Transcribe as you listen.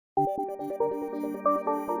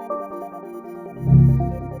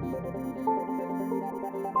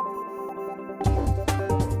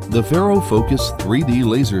The FARO Focus3D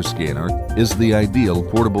laser scanner is the ideal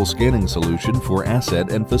portable scanning solution for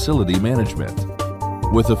asset and facility management.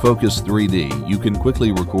 With the Focus3D, you can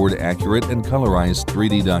quickly record accurate and colorized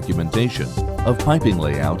 3D documentation of piping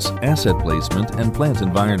layouts, asset placement, and plant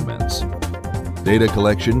environments. Data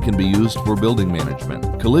collection can be used for building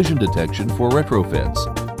management, collision detection for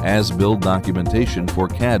retrofits, as-built documentation for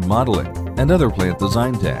CAD modeling, and other plant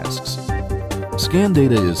design tasks. Scan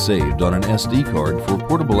data is saved on an SD card for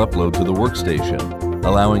portable upload to the workstation,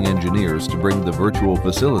 allowing engineers to bring the virtual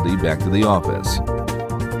facility back to the office.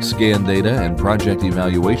 Scan data and project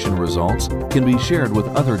evaluation results can be shared with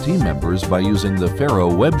other team members by using the FARO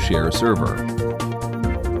WebShare server.